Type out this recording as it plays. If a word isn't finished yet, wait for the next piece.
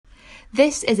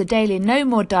This is a daily No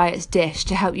More Diets dish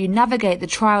to help you navigate the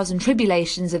trials and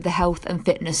tribulations of the health and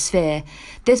fitness sphere.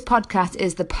 This podcast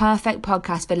is the perfect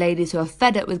podcast for ladies who are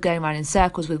fed up with going around in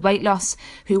circles with weight loss,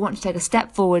 who want to take a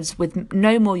step forwards with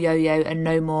no more yo-yo and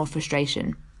no more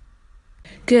frustration.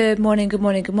 Good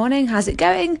morning. How's it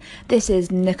going? This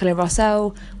is Nicola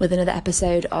Rossell with another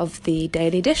episode of the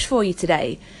Daily Dish for you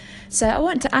today. So I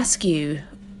want to ask you,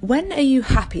 when are you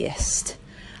happiest?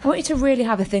 I want you to really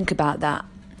have a think about that.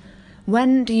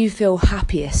 When do you feel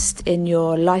happiest in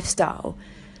your lifestyle?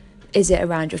 Is it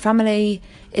around your family?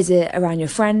 Is it around your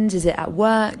friends? Is it at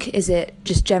work? Is it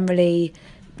just generally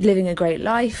living a great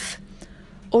life?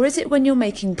 Or is it when you're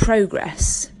making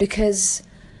progress? Because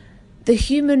the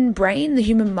human brain, the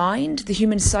human mind, the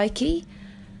human psyche,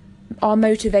 our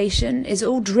motivation is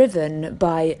all driven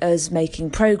by us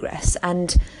making progress.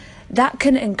 And that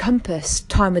can encompass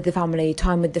time with the family,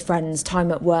 time with the friends,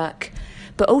 time at work.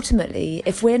 But ultimately,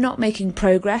 if we're not making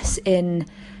progress in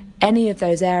any of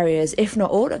those areas, if not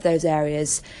all of those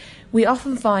areas, we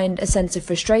often find a sense of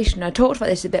frustration. I talked about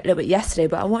this a little bit yesterday,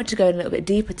 but I wanted to go a little bit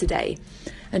deeper today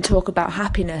and talk about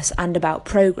happiness and about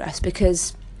progress,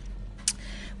 because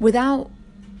without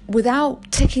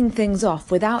ticking things off,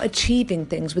 without achieving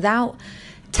things, without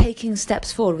taking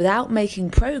steps forward, without making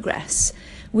progress,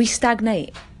 we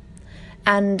stagnate.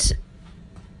 And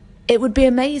it would be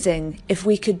amazing if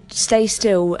we could stay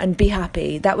still and be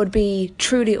happy. That would be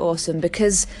truly awesome,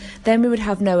 because then we would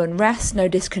have no unrest, no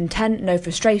discontent, no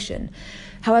frustration.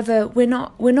 However, we're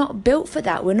not built for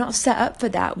that. We're not set up for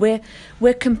that.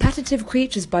 We're competitive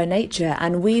creatures by nature,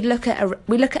 and we look at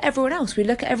everyone else. We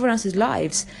look at everyone else's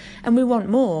lives, and we want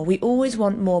more. We always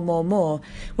want more.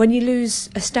 When you lose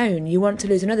a stone, you want to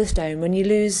lose another stone. When you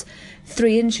lose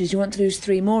 3 inches, you want to lose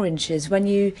 3 more inches. When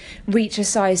you reach a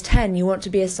size 10, you want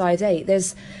to be a size 8.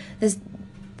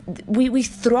 We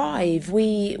thrive.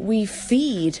 We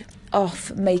feed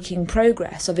off making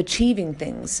progress, of achieving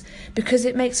things, because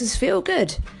it makes us feel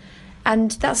good.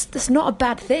 And that's not a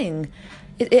bad thing.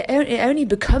 It only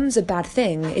becomes a bad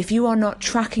thing if you are not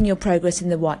tracking your progress in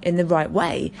the right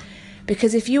way.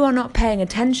 Because if you are not paying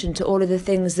attention to all of the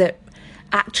things that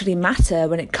actually matter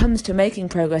when it comes to making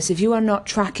progress, if you are not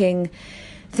tracking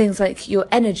things like your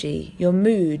energy, your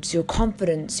moods, your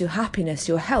confidence, your happiness,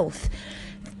 your health,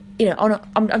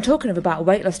 I'm talking about a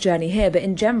weight loss journey here, but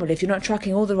in general, if you're not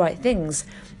tracking all the right things,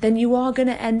 then you are going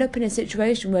to end up in a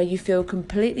situation where you feel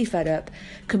completely fed up,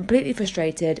 completely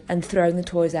frustrated, and throwing the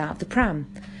toys out of the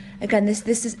pram. Again,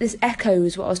 this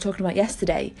echoes what I was talking about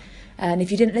yesterday. And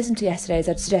if you didn't listen to yesterday's,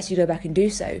 I'd suggest you go back and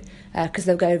do so, because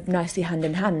they'll go nicely hand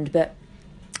in hand. But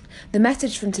the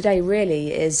message from today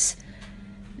really is,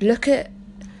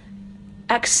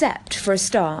 accept for a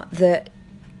start that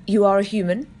you are a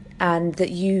human, and that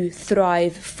you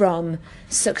thrive from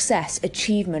success,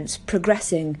 achievements,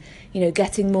 progressing,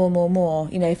 getting more.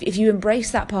 If you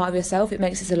embrace that part of yourself, it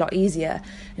makes it a lot easier.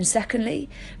 And secondly,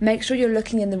 make sure you're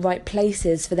looking in the right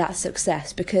places for that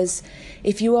success, because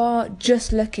if you are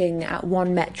just looking at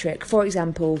one metric, for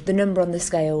example, the number on the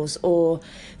scales, or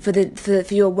for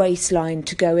your waistline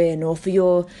to go in, or for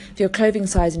your clothing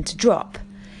sizing to drop,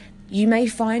 you may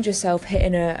find yourself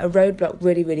hitting a roadblock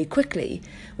really, really quickly.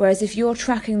 Whereas if you're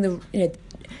tracking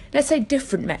let's say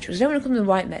different metrics, I don't want to call them the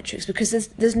right metrics, because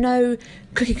there's no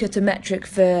cookie cutter metric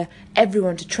for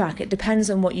everyone to track. It depends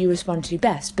on what you respond to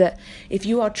best. But if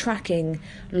you are tracking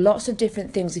lots of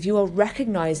different things, if you are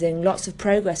recognizing lots of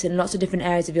progress in lots of different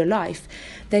areas of your life,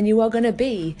 then you are going to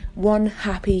be one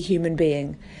happy human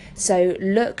being. So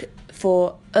look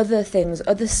for other things,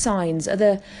 other signs,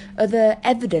 other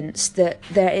evidence that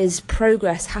there is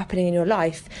progress happening in your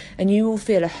life, and you will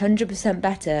feel 100%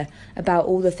 better about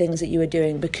all the things that you are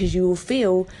doing, because you will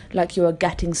feel like you are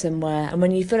getting somewhere. And when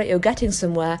you feel like you're getting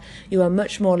somewhere, you are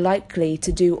much more likely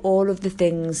to do all of the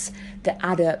things that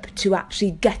add up to actually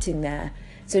getting there.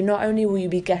 So not only will you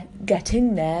be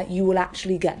getting there, you will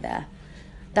actually get there.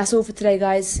 That's all for today,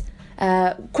 guys.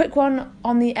 Quick one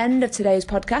on the end of today's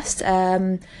podcast.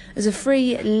 There's a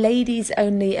free ladies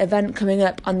only event coming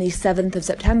up on the 7th of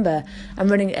September. I'm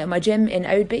running it at my gym in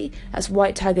Oadby. That's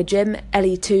White Tiger Gym,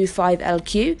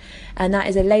 LE25LQ. And that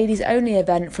is a ladies only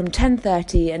event from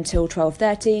 10:30 until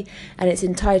 12:30. And it's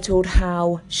entitled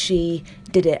How She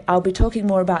Did It. I'll be talking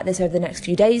more about this over the next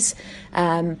few days.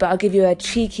 But I'll give you a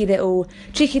cheeky little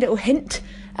hint.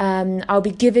 I'll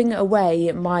be giving away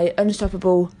my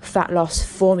Unstoppable Fat Loss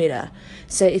Formula.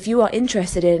 So if you are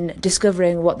interested in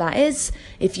discovering what that is,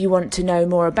 if you want to know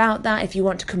more about that, if you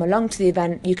want to come along to the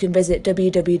event, you can visit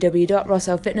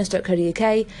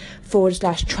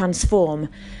www.rossellfitness.co.uk/transform,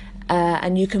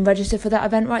 and you can register for that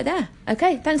event right there.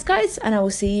 Okay, thanks guys, and I will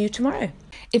see you tomorrow.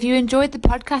 If you enjoyed the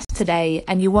podcast today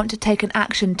and you want to take an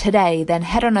action today, then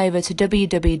head on over to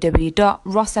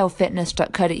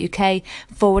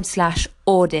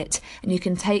www.rossellfitness.co.uk/audit and you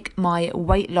can take my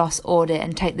weight loss audit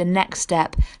and take the next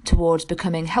step towards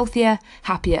becoming healthier,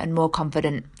 happier and more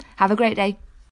confident. Have a great day.